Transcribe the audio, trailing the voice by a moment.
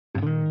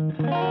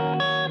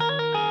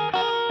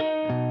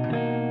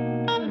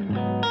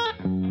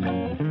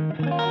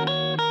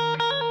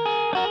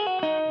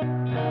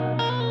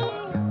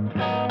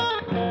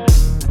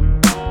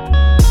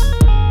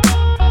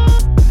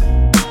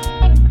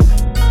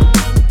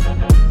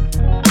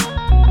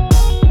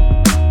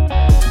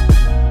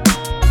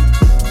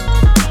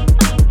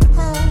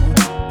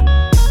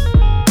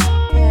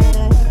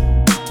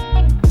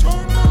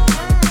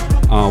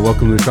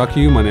Welcome to Truck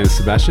You. My name is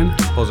Sebastian.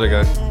 Jose,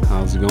 guys.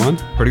 How's it going?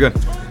 Pretty good.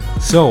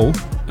 So,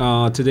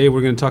 today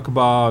we're going to talk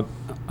about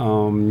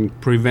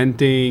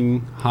preventing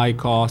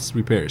high-cost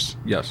repairs.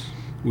 Yes.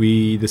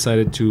 We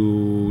decided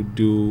to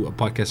do a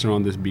podcast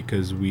around this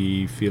because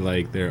we feel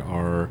like there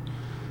are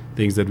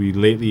things that we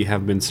lately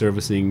have been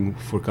servicing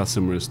for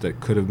customers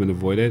that could have been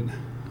avoided.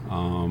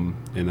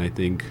 And I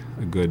think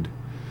a good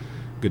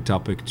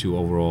topic to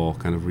overall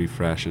kind of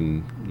refresh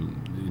and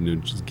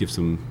just give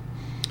some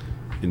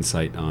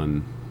insight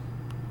on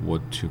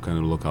what to kind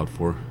of look out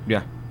for.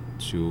 Yeah.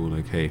 To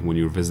like, hey, when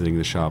you're visiting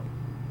the shop,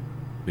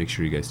 make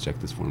sure you guys check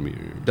this for me.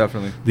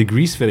 Definitely. The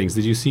grease fittings.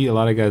 Did you see a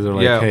lot of guys are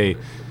like, Yeah. hey,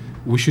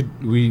 we should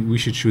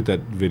shoot that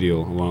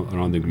video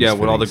around the grease. Yeah,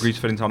 fittings. with all the grease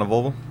fittings on a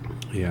Volvo.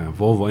 Yeah,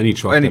 Volvo, any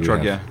truck. Any that we truck,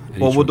 have. yeah. Any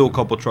Well, we'll truck do a that-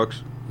 couple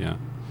trucks. Yeah.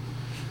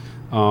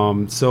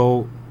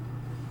 So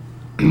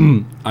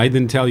I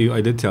did tell you,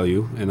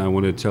 and I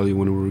want to tell you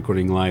when we're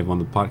recording live on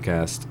the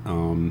podcast.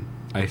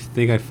 I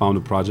think I found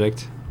a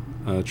project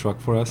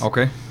truck for us.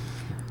 Okay.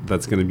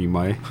 That's going to be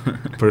my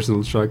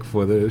personal truck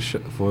for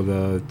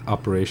the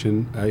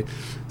operation.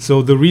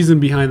 So the reason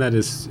behind that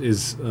is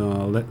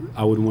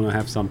I would want to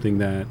have something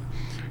that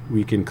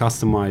we can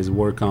customize,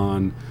 work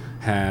on,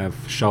 have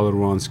shuttle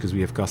runs because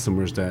we have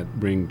customers that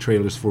bring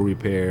trailers for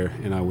repair,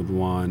 and I would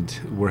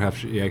want we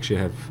actually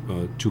have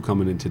two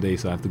coming in today,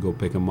 so I have to go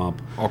pick them up.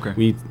 Okay.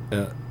 We need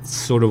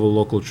sort of a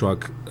local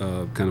truck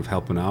kind of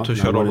helping out. To And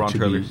I shuttle want it around to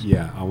trailers.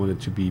 I want it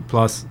to be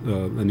plus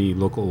any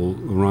local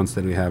runs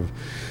that we have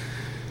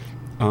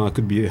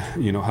could be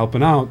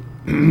helping out.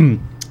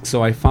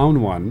 So I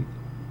found one.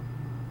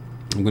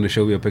 I'm going to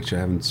show you a picture.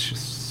 I haven't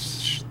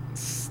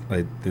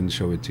I didn't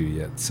show it to you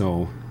yet.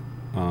 So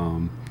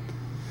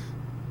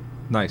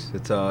Nice.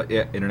 It's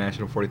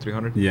International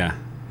 4300. yeah,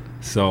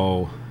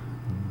 so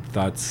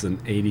that's an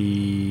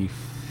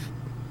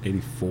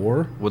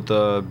 84. With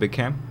the big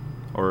cam,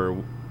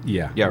 or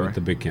Yeah, Yeah, with right.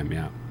 the big cam.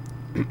 Yeah.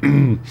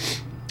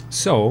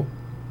 So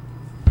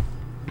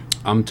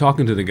I'm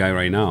talking to the guy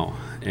right now,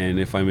 and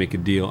if I make a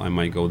deal, I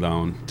might go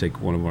down,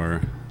 take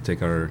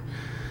our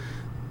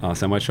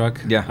semi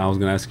truck. Yeah. I was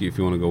gonna ask you if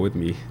you want to go with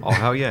me. oh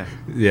hell yeah.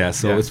 Yeah,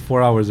 so Yeah. it's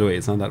 4 hours away.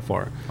 It's not that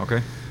far.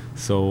 Okay.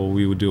 So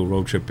we would do a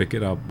road trip, pick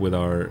it up with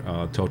our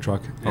tow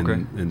truck, and,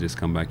 Okay. and just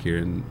come back here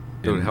and.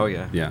 Dude, and- hell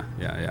yeah. Yeah.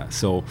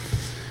 So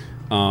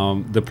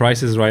the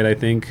price is right. I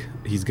think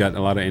he's got a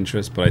lot of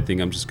interest, but I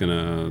think I'm just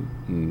gonna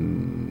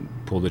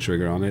pull the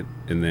trigger on it,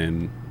 and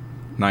then.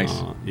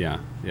 Nice. Yeah.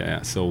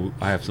 So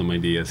I have some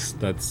ideas.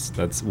 That's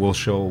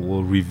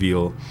we'll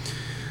reveal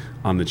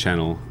on the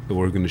channel.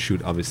 We're gonna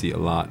shoot obviously a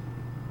lot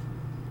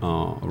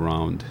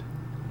around.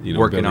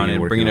 Working on building it,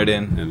 and bringing it on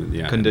in. and,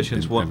 yeah,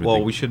 Conditions. and Well,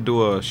 everything. we should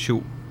do a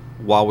shoot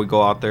while we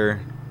go out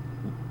there.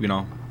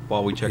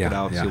 While we check it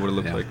out, see what it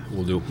looks like.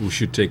 We'll do. We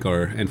should take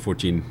our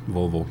N14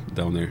 Volvo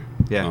down there.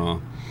 Yeah.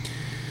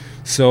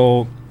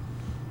 So,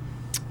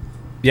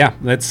 yeah,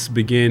 let's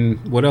begin.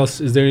 What else?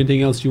 Is there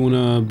anything else you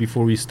wanna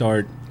before we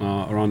start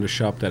around the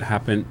shop that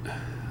happened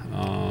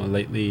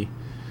lately?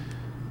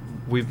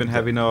 We've been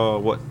having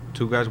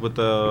two guys with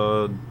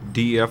the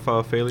DEF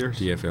failures.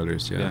 DF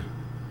failures. Yeah. Yeah.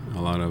 A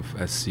lot of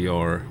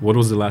SCR. What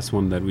was the last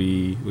one that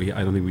we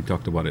I don't think we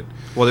talked about it.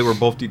 Well, they were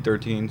both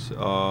D13s.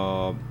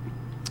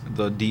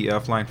 The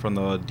DF line from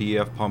the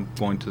DF pump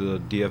going to the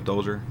DF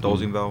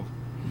dosing valve.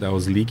 That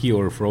was leaky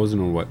or frozen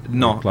or what?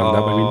 No, Or clogged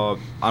up, I mean?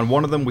 on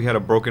one of them we had a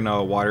broken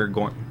wire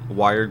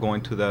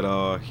going to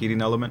that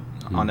heating element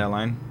on that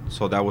line,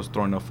 so that was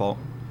throwing a fault.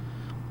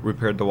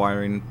 Repaired the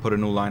wiring, put a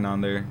new line on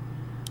there.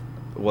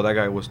 Well, that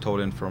guy was towed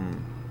in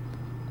from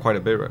quite a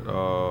bit,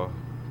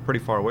 pretty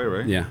far away,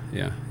 right? Yeah.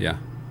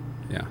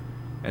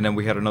 And then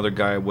we had another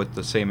guy with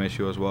the same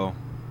issue as well,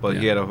 but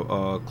he Yeah. had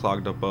a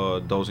clogged up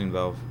dosing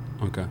valve.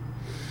 Okay.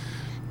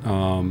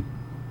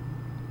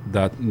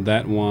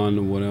 That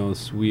one. What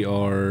else? We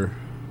are.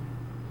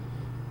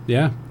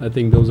 Yeah, I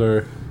think those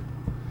are.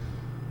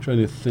 Trying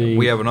to think.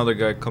 We have another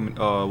guy coming.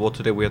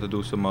 Today we had to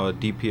do some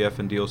DPF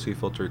and DLC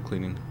filter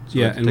cleaning. So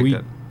Yeah, had to and take we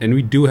that. and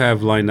we do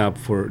have lined up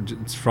for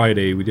it's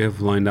Friday. We do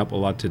have lined up a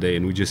lot today,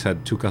 and we just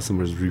had two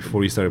customers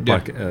before we started Yeah.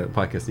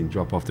 podcasting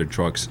drop off their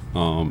trucks.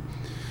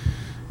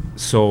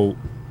 So,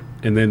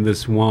 and then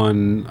this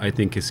one I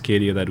think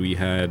Cascadia that we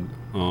had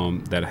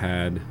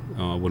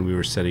when we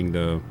were setting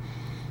the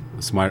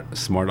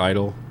smart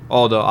idle.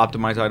 Oh, the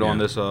optimized idle on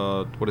Yeah. this.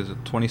 What is it?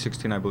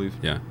 2016, I believe.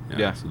 Yeah.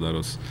 Yeah. So that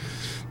was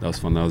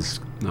fun. That was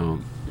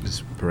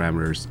just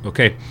parameters.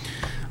 Okay,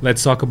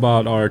 let's talk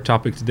about our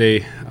topic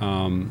today: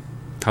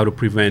 how to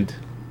prevent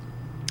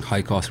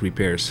high-cost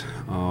repairs.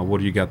 What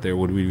do you got there?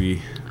 What do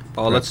we?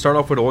 Let's start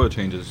off with oil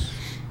changes.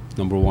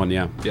 Number one,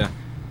 yeah. Yeah.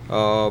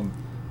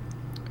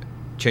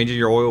 Changing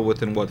your oil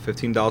within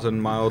 15,000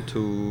 mile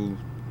to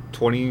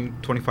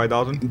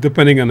 25,000.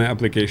 Depending on the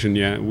application,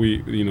 yeah.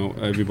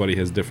 Everybody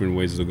has different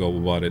ways to go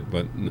about it,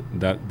 but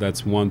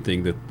that's one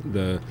thing. That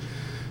the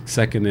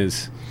second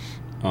is,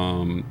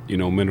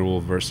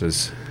 mineral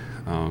versus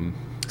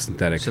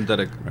synthetic.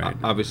 Synthetic. Right.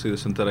 Obviously, the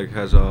synthetic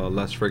has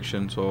less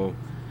friction, so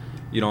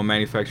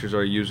manufacturers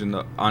are using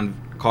on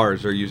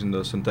cars. They're using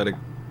the synthetic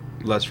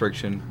less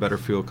friction, better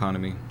fuel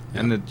economy,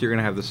 and you're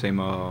gonna have the same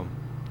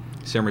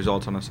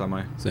results on a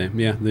semi. Same,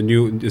 yeah.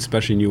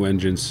 Especially new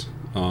engines,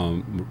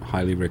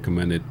 highly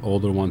recommended.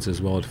 Older ones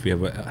as well. If you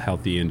have a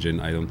healthy engine,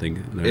 I don't think.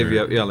 If you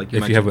have, like you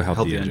if mentioned, you have a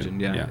healthy engine,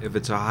 yeah. If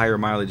it's a higher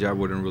mileage, I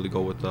wouldn't really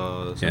go with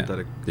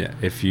synthetic. Yeah.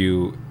 If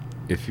you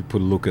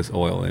put Lucas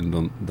oil and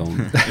don't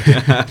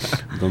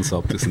don't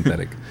swap to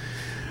synthetic.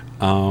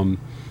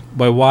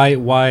 But why?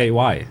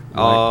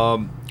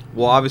 Well,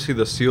 obviously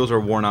the seals are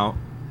worn out.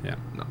 Yeah.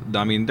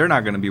 I mean, they're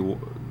not going to be,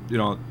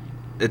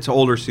 it's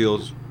older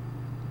seals.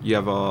 You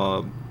have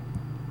a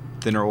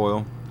thinner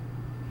oil,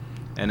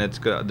 and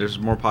there's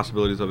more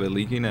possibilities of it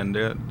leaking, and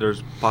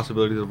there's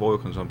possibilities of oil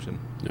consumption.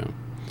 Yeah.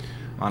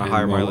 On a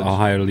higher mileage. A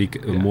higher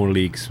leak, more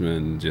leaks,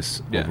 and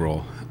just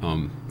overall.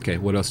 Okay,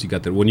 what else you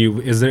got there?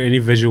 Is there any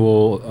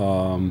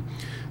visual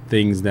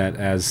things that,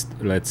 as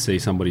let's say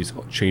somebody's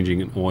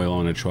changing an oil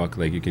on a truck,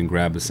 like you can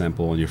grab a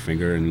sample on your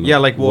finger and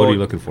what are you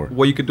looking for?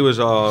 What you could do is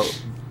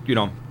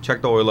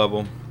check the oil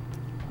level,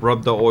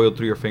 rub the oil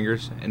through your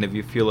fingers, and if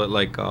you feel it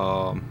like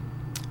a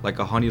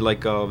honey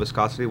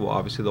viscosity, well,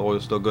 obviously the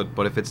oil's still good.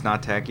 But if it's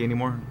not tacky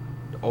anymore,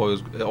 the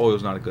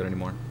oil's not good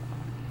anymore.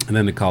 And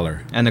then the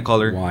color.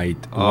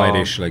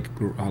 Whitish, like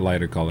a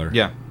lighter color.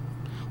 Yeah.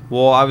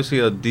 Well, obviously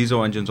a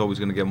diesel engine's always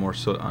going to get more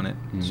soot on it,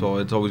 so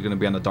it's always going to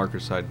be on the darker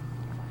side.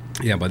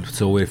 Yeah, but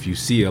so if you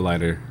see a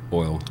lighter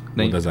oil,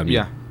 what does that mean?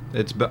 Yeah,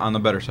 it's on the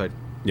better side.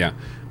 Yeah,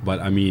 but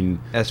I mean,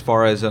 as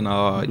far as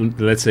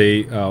let's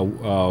say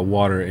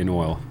water in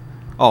oil.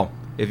 Oh,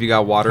 if you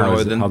got water in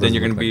oil, then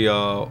you're going to be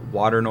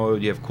water in oil.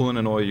 You have coolant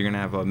in oil. You're going to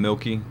have a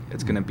milky.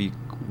 It's going to be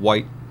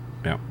white.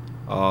 Yeah.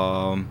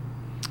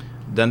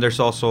 Then there's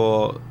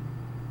also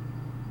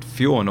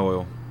fuel in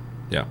oil.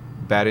 Yeah.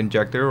 Bad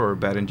injector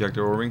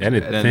O-ring, and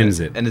it thins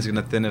it, and it's going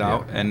to thin it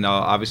out. And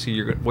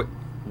obviously,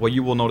 what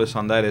you will notice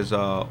on that is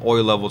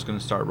oil level is going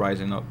to start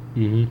rising up.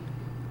 Mm-hmm.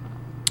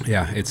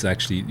 Yeah, it's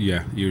actually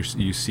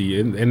you see,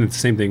 and it's the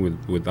same thing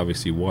with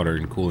obviously water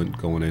and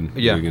coolant going in.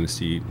 Yeah, you're going to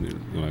see.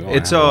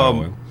 It's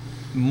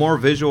more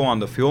visual on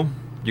the fuel.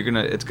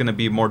 It's gonna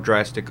be more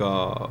drastic.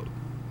 The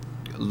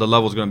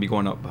level's gonna be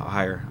going up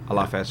higher, a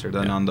lot faster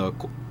than on the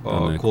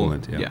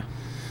coolant. Yeah.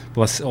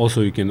 Plus,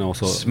 also you can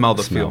smell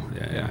the fuel.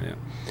 Yeah.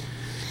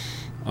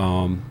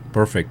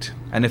 Perfect.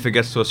 And if it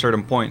gets to a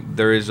certain point,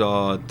 there is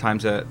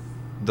times that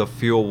the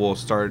fuel will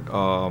start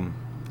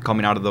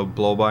coming out of the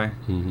blow-by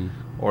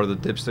or the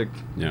dipstick.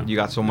 Yeah. You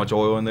got so much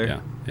oil in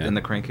there in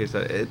the crankcase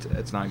that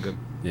it's not good.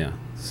 Yeah.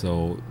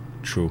 So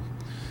true.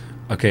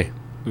 Okay.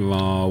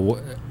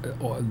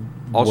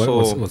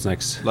 What's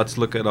next? Let's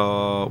look at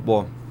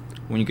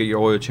when you get your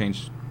oil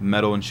changed,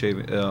 metal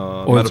shaving.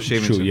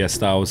 True.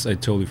 Yes, I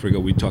totally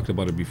forgot. We talked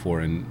about it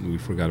before, and we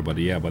forgot about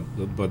it. Yeah, but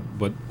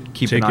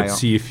keep check an eye it. out.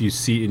 See if you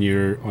see on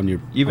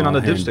your even on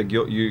the hand. dipstick,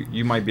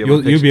 you might be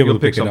able. You'll be able to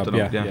pick it something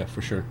up. Yeah,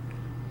 for sure.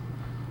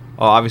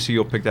 Obviously,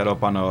 you'll pick that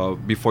up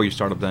on before you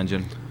start up the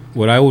engine.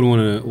 What I would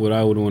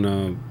want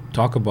to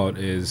talk about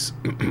is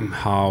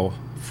how,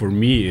 for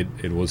me,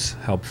 it was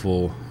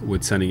helpful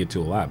with sending it to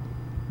a lab.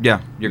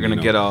 Yeah, you're gonna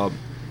get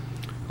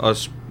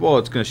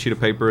it's gonna sheet of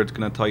paper. It's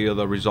gonna tell you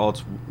the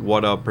results,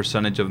 what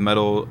percentage of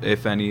metal,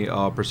 if any,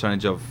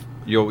 percentage of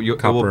it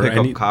will pick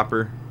up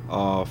copper,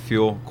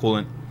 fuel,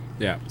 coolant.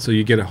 Yeah, so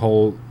you get a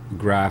whole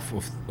graph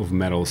of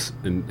metals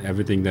and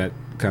everything that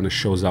kind of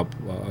shows up.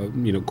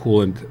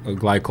 Coolant,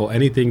 glycol,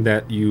 anything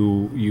that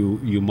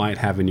you might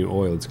have in your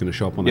oil, it's gonna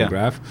show up on that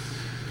graph.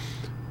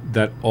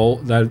 That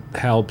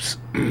helps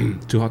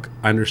to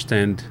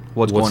understand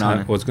what's going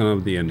on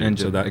with the engine,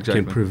 so that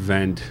can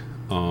prevent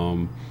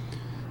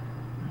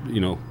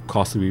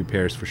costly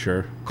repairs for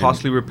sure.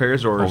 Costly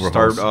repairs, or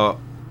overhauls.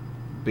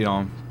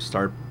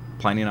 start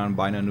planning on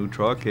buying a new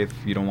truck if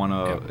you don't want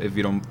to if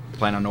you don't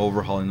plan on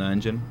overhauling the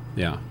engine.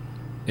 Yeah,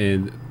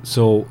 and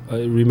so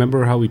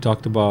remember how we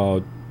talked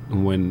about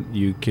when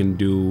you can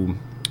do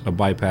a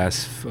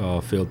bypass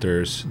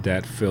filters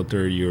that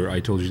filter your. I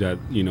told you that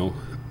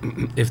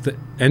if the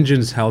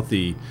engine's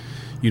healthy,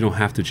 you don't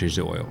have to change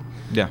the oil.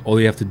 Yeah. All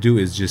you have to do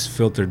is just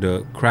filter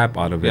the crap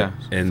out of it. Yeah.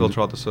 And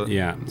filter out the soot.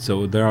 Yeah.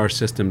 So there are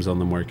systems on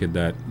the market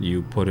that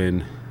you put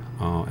in,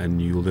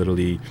 and you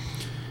literally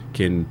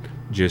can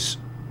just.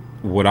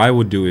 What I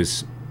would do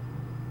is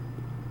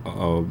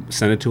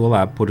send it to a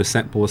lab, pull a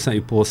sample,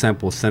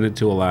 send it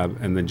to a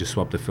lab, and then just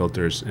swap the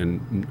filters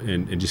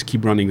and just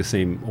keep running the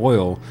same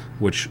oil,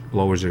 which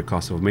lowers your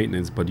cost of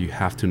maintenance. But you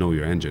have to know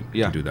your engine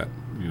to do that.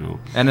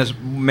 And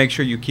make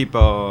sure you keep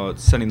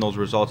sending those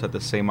results at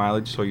the same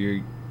mileage, so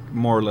you're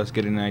more or less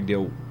getting an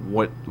idea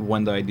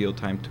when the ideal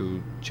time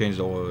to change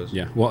the oil is.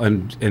 Yeah, well,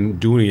 and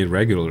doing it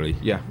regularly.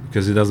 Yeah,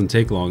 because it doesn't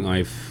take long.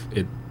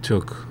 It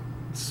took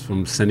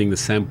from sending the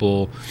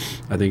sample,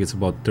 I think it's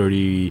about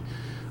 30,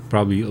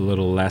 probably a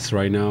little less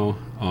right now.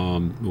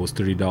 It was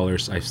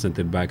 $30. I sent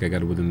it back. I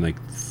got it within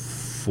like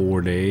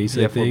 4 days.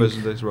 I think. 4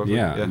 business days roughly.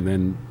 Yeah, and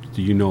then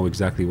you know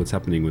exactly what's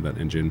happening with that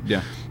engine.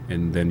 Yeah,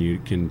 and then you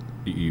can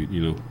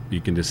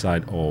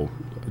decide. Oh,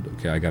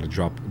 okay, I got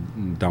to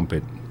dump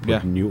it.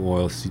 Put new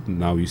oil.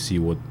 Now you see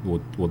what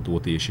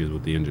the issue is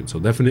with the engine. So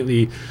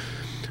definitely,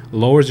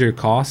 lowers your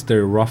cost.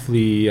 They're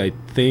roughly, I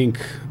think,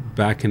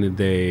 back in the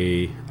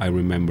day, I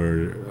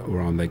remember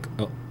around like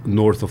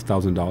north of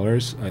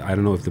 $1,000. I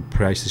don't know if the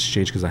price has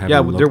changed because I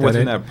haven't looked they're at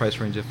within it. that price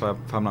range if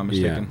I'm not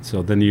mistaken. Yeah,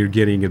 so then you're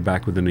getting it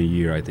back within a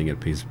year. I think it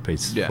pays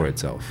Yeah. for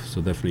itself.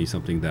 So definitely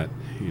something that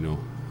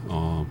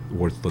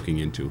worth looking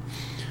into.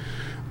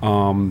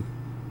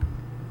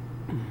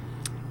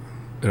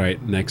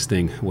 Right, next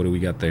thing. What do we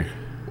got there?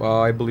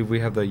 Well, I believe we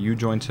have the U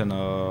joints and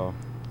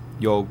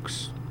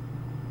yokes.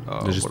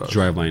 There's just what else?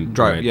 driveline.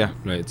 Drive, right, yeah.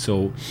 Right.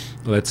 So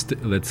let's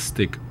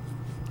stick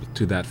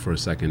to that for a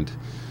second.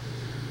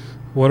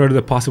 What are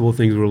the possible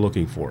things we're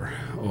looking for?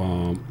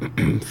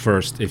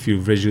 First, if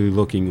you're visually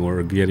looking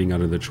or getting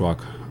out of the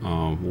truck,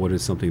 what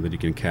is something that you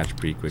can catch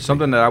pretty quickly?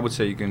 Something that I would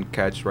say you can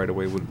catch right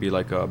away would be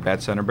like a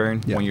bad center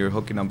bearing. Yeah. When you're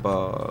hooking up,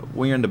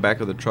 when you're in the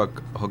back of the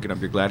truck hooking up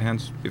your glad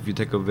hands, if you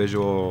take a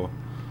visual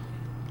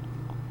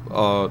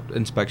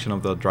inspection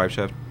of the drive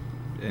shaft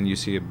and you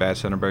see a bad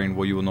center bearing,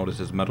 what you will notice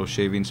is metal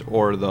shavings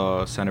or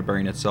the center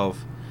bearing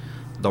itself,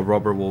 the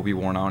rubber will be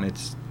worn out.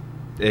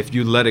 If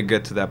you let it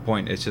get to that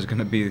point, it's just going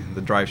to be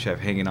the drive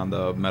shaft hanging on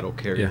the metal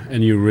carrier. Yeah,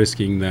 and you're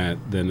risking that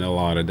then a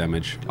lot of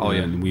damage. Oh,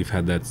 yeah. And we've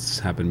had that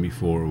happen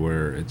before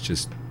where it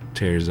just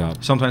tears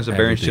up. Sometimes the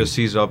bearings everything. just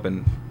seize up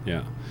and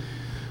Yeah.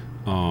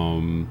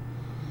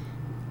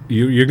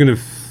 You're gonna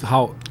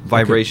how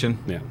vibration.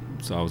 Okay. Yeah.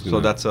 So I was So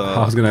gonna. that's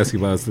I was gonna ask you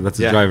about this. That's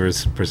a Yeah.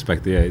 driver's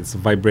perspective. Yeah, it's a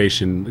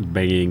vibration,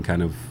 banging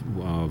kind of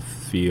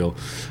feel.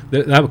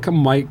 That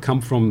might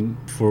come from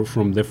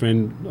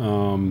different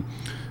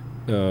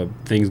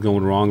things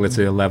going wrong. Let's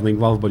say a leveling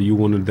valve, but you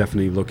want to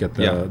definitely look at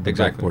the back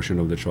exactly. portion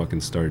of the truck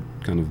and start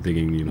kind of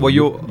digging. Well,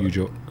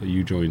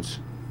 U joints.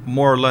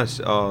 more or less,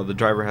 the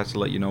driver has to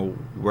let you know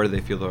where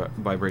they feel the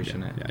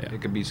vibration at. Yeah.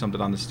 It could be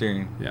something on the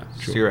steering, Yeah,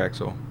 sure. steer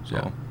axle.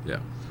 So Yeah.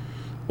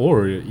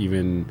 Or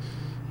even,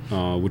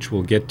 which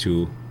we'll get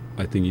to.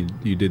 I think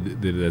you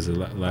did it as a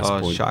last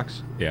point.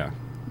 shocks. Yeah,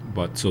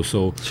 but so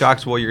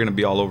Shocks, well, you're going to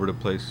be all over the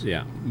place.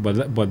 yeah,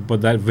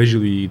 but that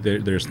visually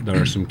there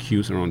are some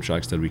cues around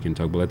shocks that we can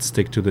talk. But let's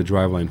stick to the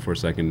driveline for a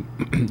second.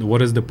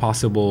 What is the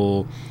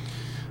possible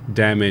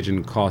damage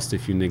and cost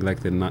if you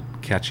neglect and not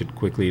catch it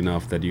quickly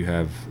enough that you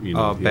have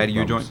Bad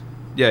U joint.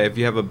 Yeah, if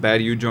you have a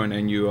bad U joint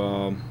and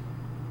you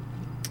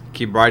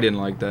keep riding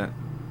like that,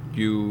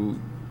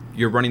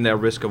 you're running that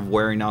risk of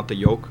wearing out the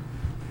yoke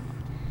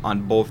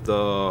on both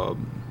the.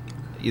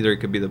 Either it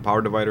could be the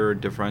power divider or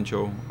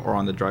differential or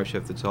on the drive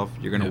shaft itself.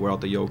 You're going to wear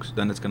out the yokes.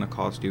 Then it's going to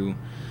cost you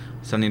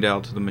sending it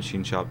out to the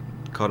machine shop,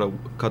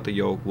 cut the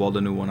yoke, weld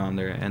a new one on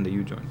there, and the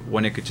U-joint.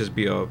 When it could just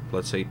be a,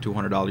 let's say,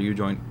 $200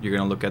 U-joint, you're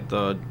going to look at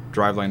the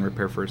driveline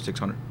repair for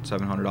 $600,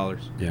 $700.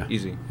 Yeah.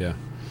 Easy. Yeah.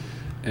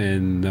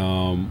 And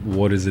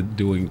what is it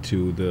doing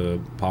to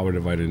the power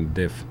divider and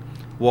diff?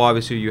 Well,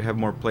 obviously, you have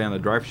more play on the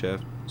drive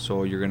shaft,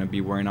 so you're going to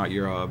be wearing out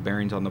your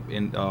bearings on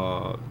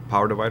the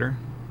power divider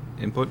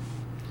input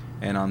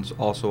and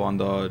also on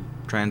the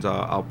trans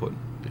output.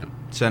 Yeah.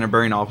 Center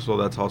bearing also,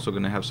 that's also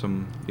going to have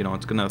some,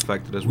 it's going to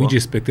affect it as well. We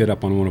just picked it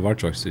up on one of our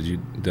trucks.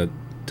 That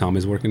Tom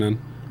is working on?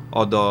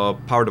 Oh, the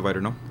power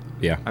divider, no?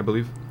 Yeah. I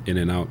believe. In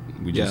and out.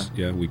 We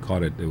we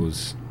caught it. It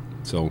was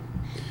so.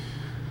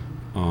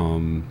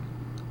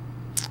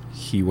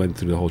 He went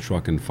through the whole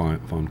truck and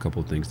found a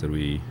couple of things that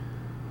we.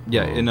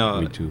 Yeah,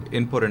 me too.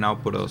 Input and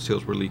output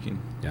seals were leaking.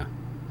 Yeah.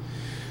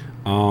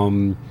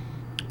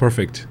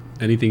 Perfect.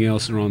 Anything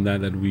else around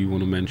that we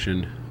want to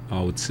mention?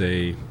 I would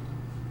say.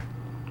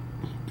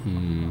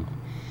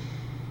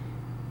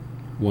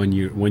 When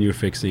you're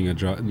fixing a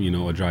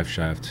drive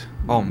shaft,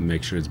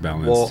 make sure it's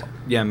balanced. Well,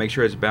 yeah, make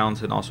sure it's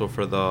balanced, and also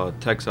for the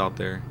techs out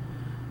there.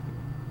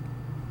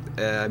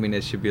 I mean,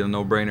 it should be a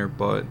no-brainer,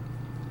 but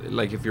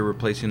like if you're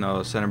replacing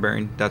a center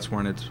bearing, that's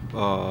when it's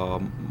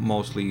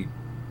mostly.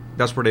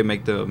 That's where they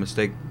make the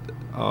mistake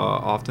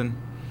often,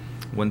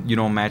 when you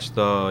don't match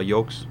the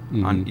yokes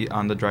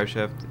on the drive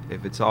shaft.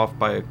 If it's off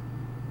by a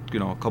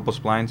couple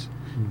splines,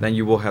 then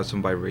you will have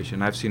some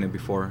vibration. I've seen it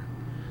before.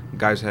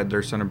 Guys had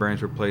their center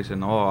bearings replaced,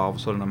 and all of a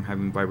sudden I'm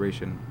having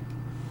vibration.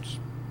 Just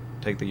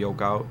take the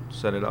yoke out,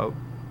 set it up,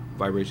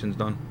 vibration's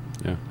done.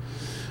 Yeah,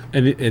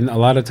 and a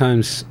lot of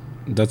times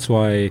that's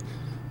why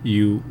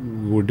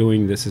we're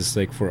doing this. Is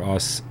like for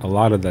us, a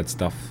lot of that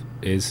stuff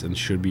is and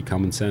should be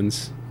common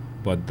sense,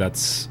 but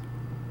that's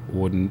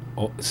wouldn't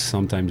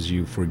sometimes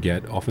you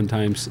forget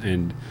oftentimes,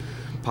 and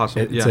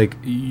possibly it's like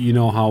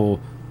how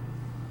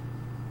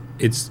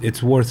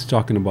it's worth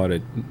talking about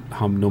it.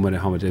 No matter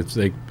how much it's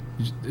like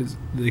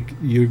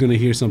you're gonna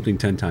hear something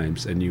 10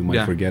 times and you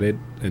might forget it,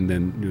 and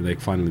then you're like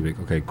finally like,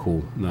 okay,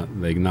 cool. Not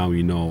like now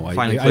I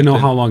know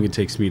how long it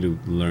takes me to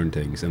learn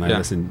things, and I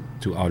listen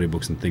to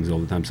audiobooks and things all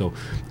the time, so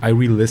I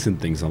re-listen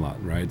things a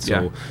lot, right?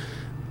 So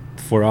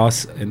for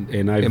us, and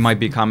it might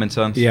be common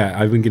sense. Yeah,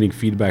 I've been getting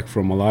feedback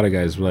from a lot of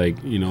guys like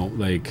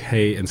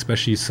hey, and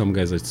especially some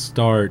guys that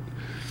start,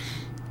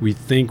 we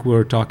think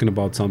we're talking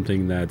about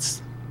something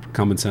that's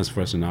common sense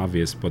for us and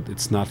obvious, but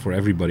it's not for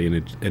everybody,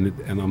 and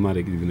I'm not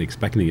even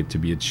expecting it to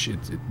be.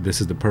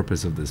 This is the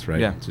purpose of this, right?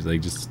 Yeah. So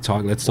like just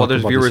talk. Let's well, talk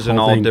about there's viewers this whole in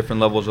all thing.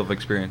 different levels of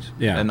experience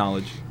and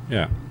knowledge.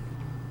 Yeah.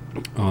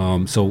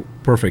 So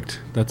perfect.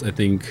 That's, I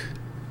think,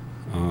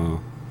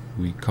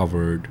 we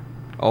covered.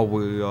 Oh,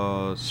 we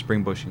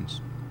spring bushings.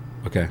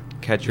 Okay.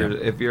 Catcher. Yeah.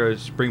 If you're a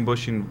spring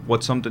bushing,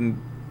 what's something,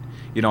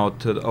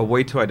 a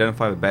way to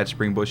identify a bad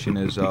spring bushing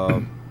is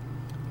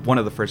one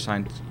of the first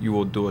signs you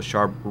will do a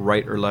sharp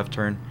right or left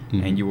turn,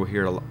 Mhm. and you will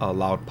hear a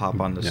loud pop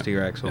on the Yeah.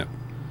 steer axle. Yeah.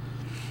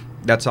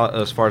 That's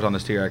as far as on the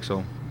steer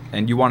axle,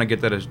 and you want to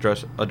get that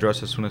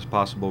addressed as soon as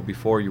possible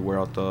before you wear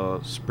out the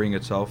spring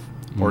itself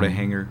or the Mhm.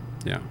 hanger.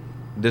 Yeah.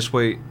 This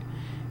way,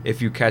 if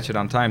you catch it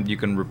on time, you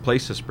can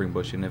replace the spring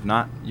bushing. If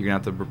not, you're gonna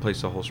have to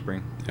replace the whole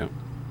spring. Yeah.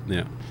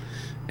 Yeah.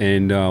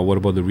 And what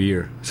about the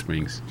rear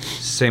springs?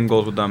 Same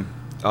goes with them.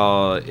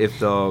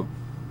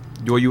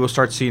 You will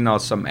start seeing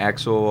some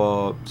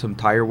axle, some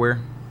tire wear,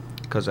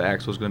 because the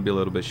axle is going to be a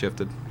little bit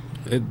shifted.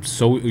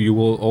 So you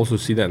will also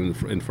see that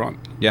in front,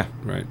 Yeah,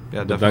 right? Yeah,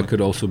 But definitely. that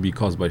could also be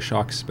caused by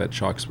shocks, bad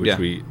shocks, which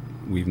Yeah.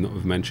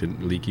 we've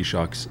mentioned, leaky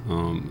shocks.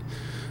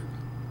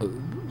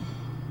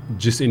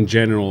 Just in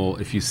general,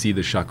 if you see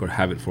the shock or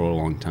have it for a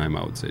long time,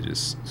 I would say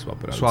just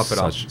swap it out. Swap it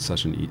out.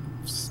 Such an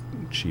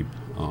cheap.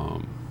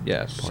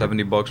 Yeah,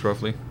 $70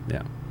 roughly.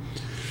 Yeah.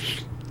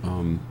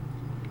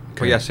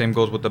 But yeah, same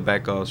goes with the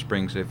back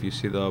springs. If you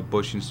see the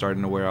bushing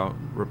starting to wear out,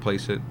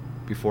 replace it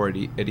before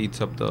it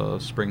eats up the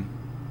spring.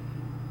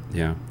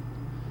 Yeah.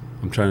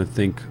 I'm trying to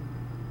think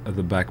of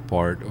the back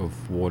part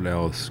of what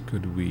else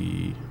could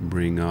we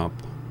bring up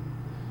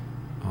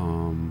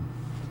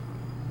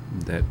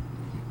that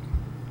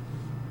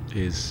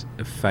is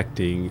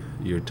affecting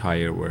your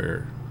tire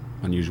wear,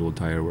 unusual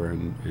tire wear,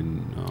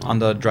 On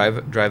the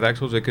drive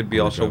axles, it could be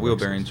On the also drive wheel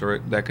axles. bearings, or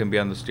that can be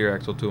on the steer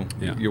axle too.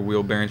 Yeah. Your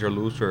wheel bearings are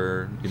loose,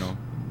 or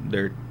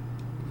they're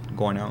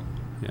going out.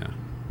 yeah.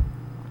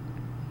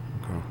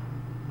 Okay.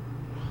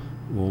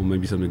 Well,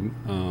 maybe something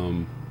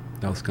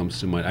else comes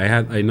to mind.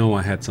 I know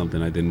I had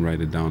something. I didn't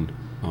write it down.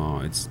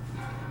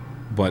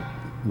 But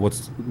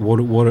what's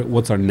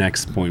our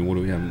next point? What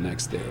do we have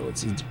next there?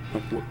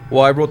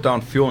 Well, I wrote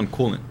down fuel and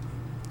coolant.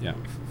 Yeah.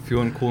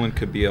 Fuel and coolant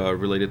could be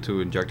related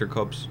to injector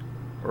cups,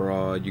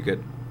 or you get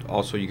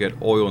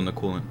oil in the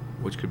coolant,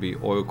 which could be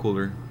oil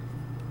cooler,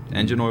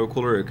 engine oil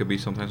cooler. It could be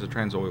sometimes a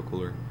trans oil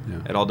cooler. Yeah.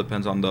 It all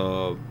depends on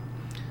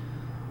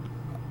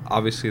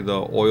obviously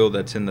the oil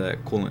that's in the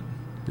coolant.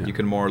 Yeah. You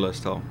can more or less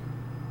tell.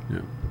 Yeah.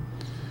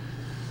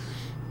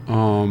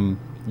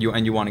 You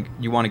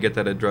want to get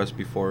that addressed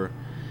before.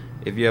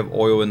 If you have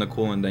oil in the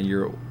coolant, then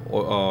your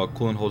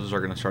coolant hoses are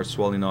going to start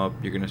swelling up.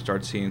 You're going to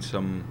start seeing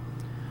some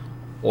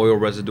oil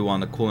residue on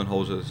the coolant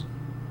hoses.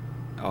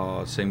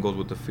 Same goes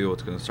with the fuel.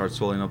 It's going to start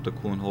swelling up the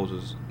coolant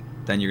hoses.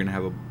 Then you're going to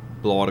have a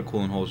blowout of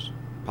coolant hose,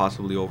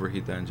 possibly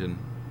overheat the engine,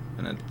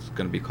 and it's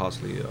going to be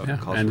costly. Yeah.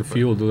 costly And the for-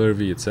 fuel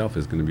delivery itself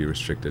is going to be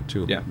restricted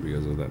too. Yeah.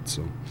 Because of that.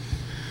 So.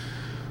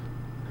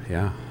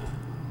 Yeah.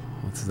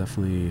 That's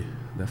definitely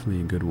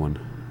a good one.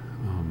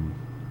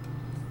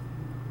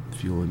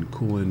 Fuel and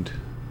coolant.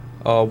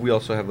 We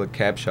also have the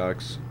cab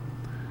shocks.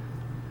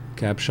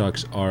 Cab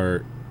shocks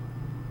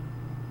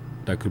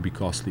that could be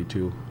costly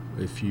too.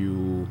 If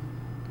you,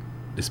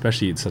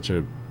 especially it's such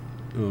a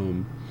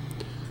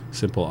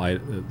simple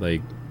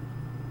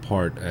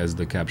part as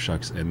the cab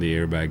shocks and the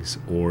airbags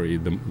or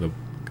the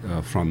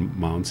front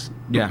mounts.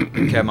 Yeah,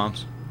 cab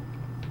mounts.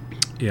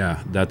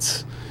 Yeah,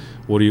 that's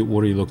what are you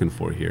looking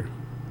for here?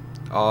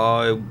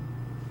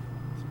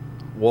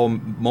 Well,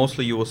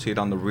 mostly you will see it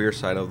on the rear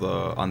side of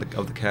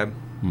the cab.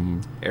 Mm-hmm.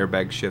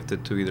 Airbag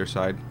shifted to either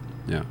side,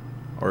 Yeah,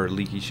 or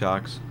leaky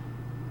shocks.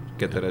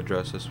 Get Yeah. that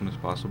addressed as soon as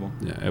possible.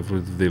 yeah. If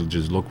they'll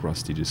just look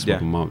rusty, just swap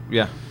them out.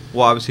 Yeah.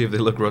 Well, obviously, if they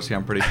look rusty,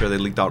 I'm pretty sure they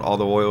leaked out all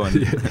the oil. And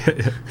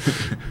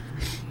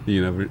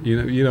You never,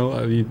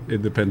 I mean,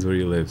 it depends where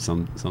you live.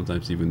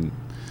 Sometimes even,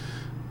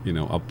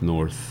 up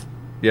north,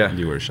 yeah.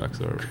 newer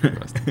shocks are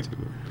rusty too.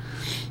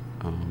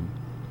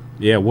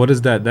 Yeah, what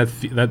is that?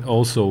 That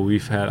also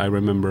we've had. I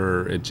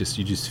remember it.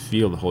 You just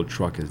feel the whole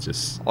truck is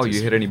just. Oh, just,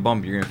 you hit any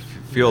bump, you're gonna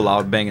feel a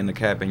loud bang in the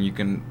cab,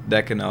 and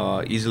that can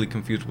easily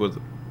confuse with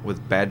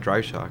bad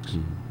drive shocks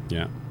Mhm.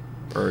 Yeah,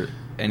 or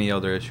any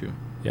other issue.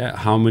 yeah.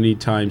 How many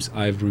times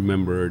I've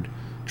remembered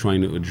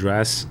trying to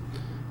address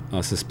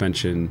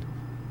suspension,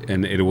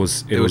 and it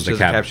was It was the just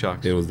cab. cab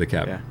shocks. It was the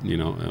cab. Yeah.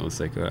 It was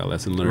like a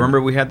lesson learned.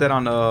 Remember, we had that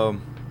on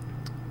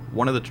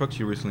one of the trucks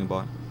you recently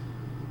bought.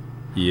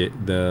 Yeah,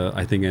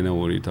 I think I know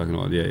what you're talking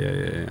about. Yeah.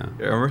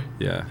 Remember?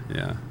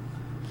 Yeah.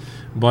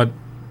 But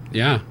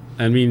yeah,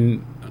 I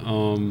mean,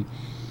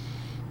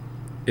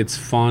 it's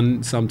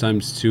fun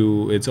sometimes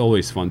to. It's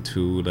always fun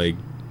to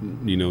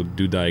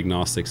do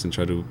diagnostics and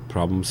try to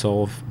problem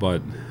solve.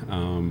 But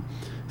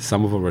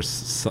some of them are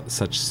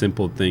such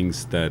simple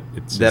things that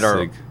it's That just are,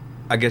 like,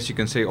 I guess you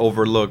can say,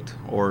 overlooked,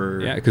 or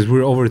yeah, because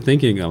we're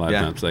overthinking a lot of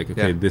Yeah, times. Like,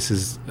 okay, yeah. this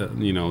is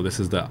this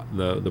is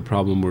the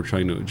problem we're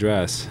trying to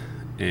address,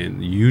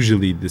 and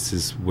usually this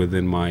is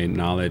within my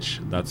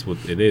knowledge. That's what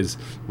it is.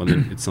 But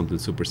then it's something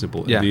super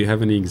simple. Yeah. Do you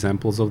have any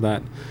examples of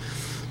that?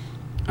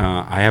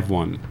 I have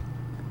one.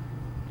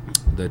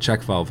 the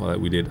check valve that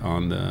we did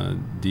on the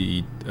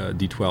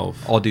D12.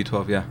 All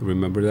D12, yeah.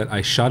 Remember that?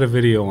 I shot a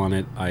video on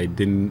it.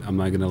 I'm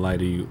not gonna lie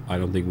to you. I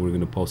don't think we're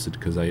gonna post it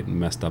because I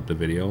messed up the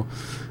video.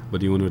 But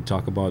do you want to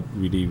talk about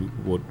really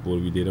what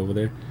we did over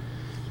there?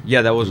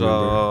 Yeah, that was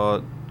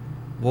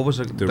what was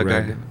the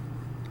red, guy?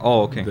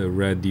 Oh, okay. The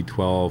red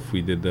D12.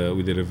 We did a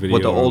video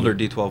with the older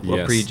D12,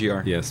 yes,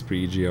 pre-EGR. Yes,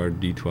 pre-EGR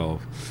D12.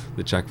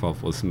 The check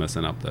valve was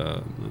messing up.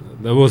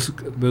 There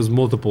was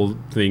multiple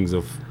things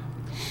of.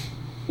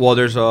 Well,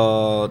 there's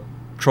a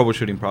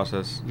troubleshooting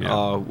process.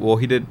 Yeah. Well,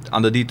 he did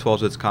on the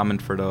D12s. It's common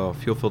for the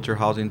fuel filter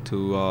housing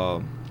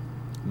to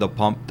the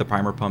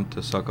primer pump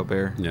to suck up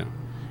air. Yeah.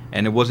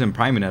 And it wasn't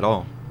priming at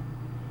all.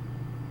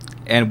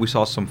 And we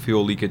saw some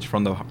fuel leakage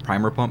from the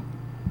primer pump.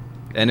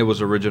 And it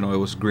was original. It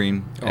was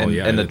green. And,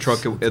 yeah. And the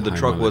truck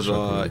was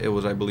truck, it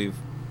was, I believe,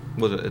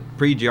 was it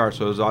pre-GR,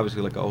 so it was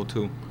obviously like a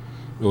 02.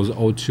 It was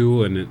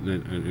 02 and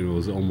it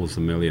was almost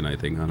 $1 million, I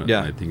think.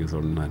 Yeah. I think it's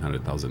around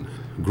 900,000.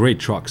 Great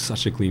truck,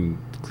 such a clean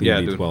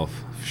yeah, D12.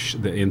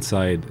 The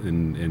inside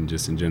and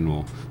just in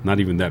general,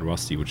 not even that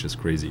rusty, which is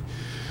crazy.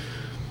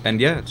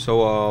 And yeah,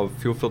 so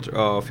fuel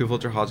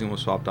filter housing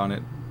was swapped on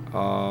it.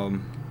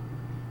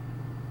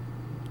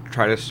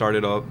 Tried to start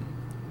it up,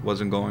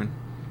 wasn't going.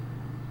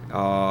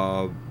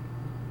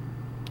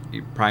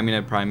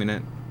 Priming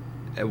it.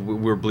 We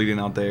were bleeding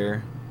out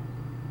there,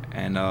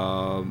 and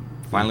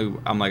finally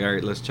I'm like, all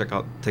right, let's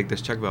take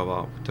this check valve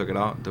out. Took it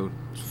out, dude.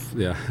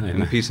 Yeah, in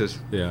the pieces.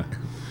 Yeah.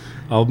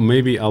 I'll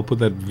put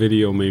that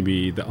video.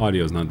 Maybe the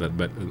audio is not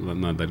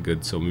that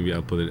good, so maybe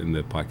I'll put it in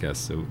the podcast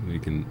so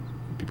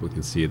people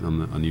can see it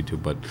on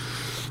YouTube. But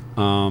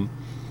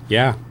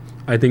yeah,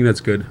 I think that's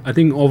good. I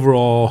think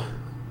overall,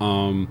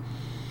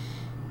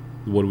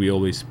 what we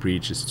always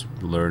preach is to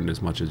learn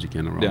as much as you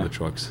can around the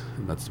trucks.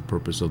 And that's the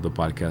purpose of the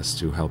podcast,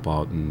 to help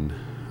out and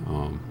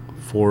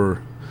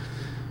for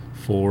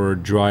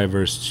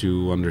drivers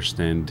to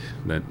understand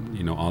that,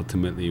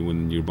 ultimately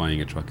when you're buying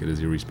a truck, it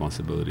is your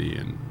responsibility,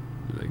 and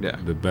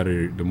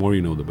the more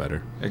you know, the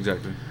better.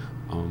 Exactly.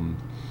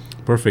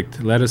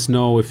 Perfect. Let us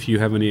know if you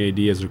have any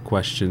ideas or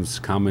questions,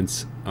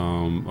 comments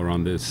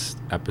around this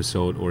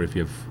episode, or if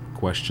you have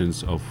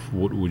questions of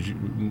what would you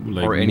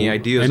like, or any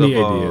ideas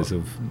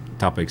of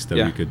topics that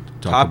we could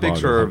talk topics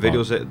about, or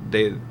videos that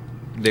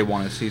they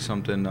want to see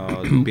something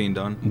being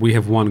done. We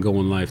have one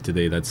going live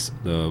today. That's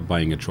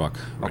buying a truck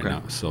right okay.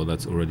 now. So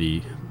that's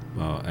already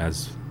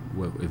as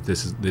well. If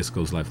this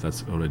goes live,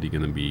 that's already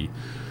going to be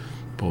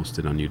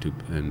posted on YouTube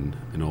and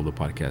all the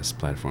podcast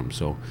platforms.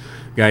 So,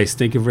 guys,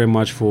 thank you very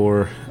much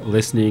for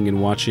listening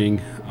and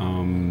watching.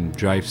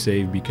 Drive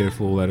safe. Be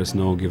careful. Let us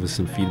know. Give us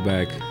some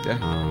feedback.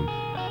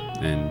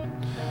 And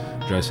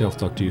drive safe.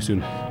 Talk to you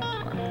soon.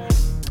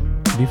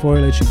 Before I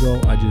let you go,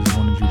 I just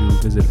wanted you to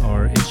visit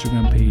our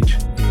Instagram page.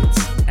 It's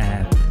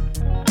at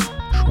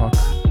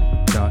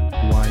truck.yoo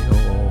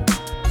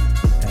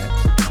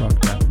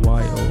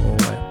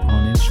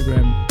on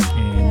Instagram,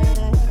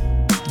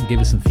 and give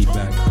us some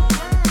feedback.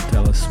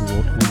 Tell us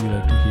what would you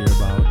like to hear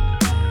about,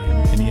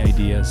 and any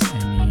ideas,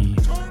 any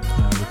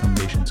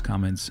recommendations,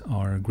 comments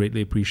are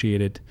greatly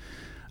appreciated.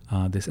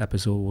 This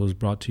episode was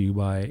brought to you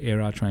by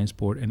Era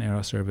Transport and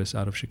Era Service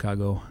out of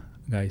Chicago.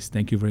 Guys,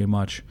 thank you very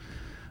much.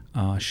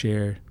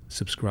 Share,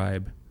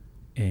 subscribe,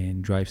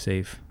 and drive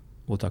safe.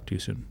 We'll talk to you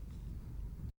soon.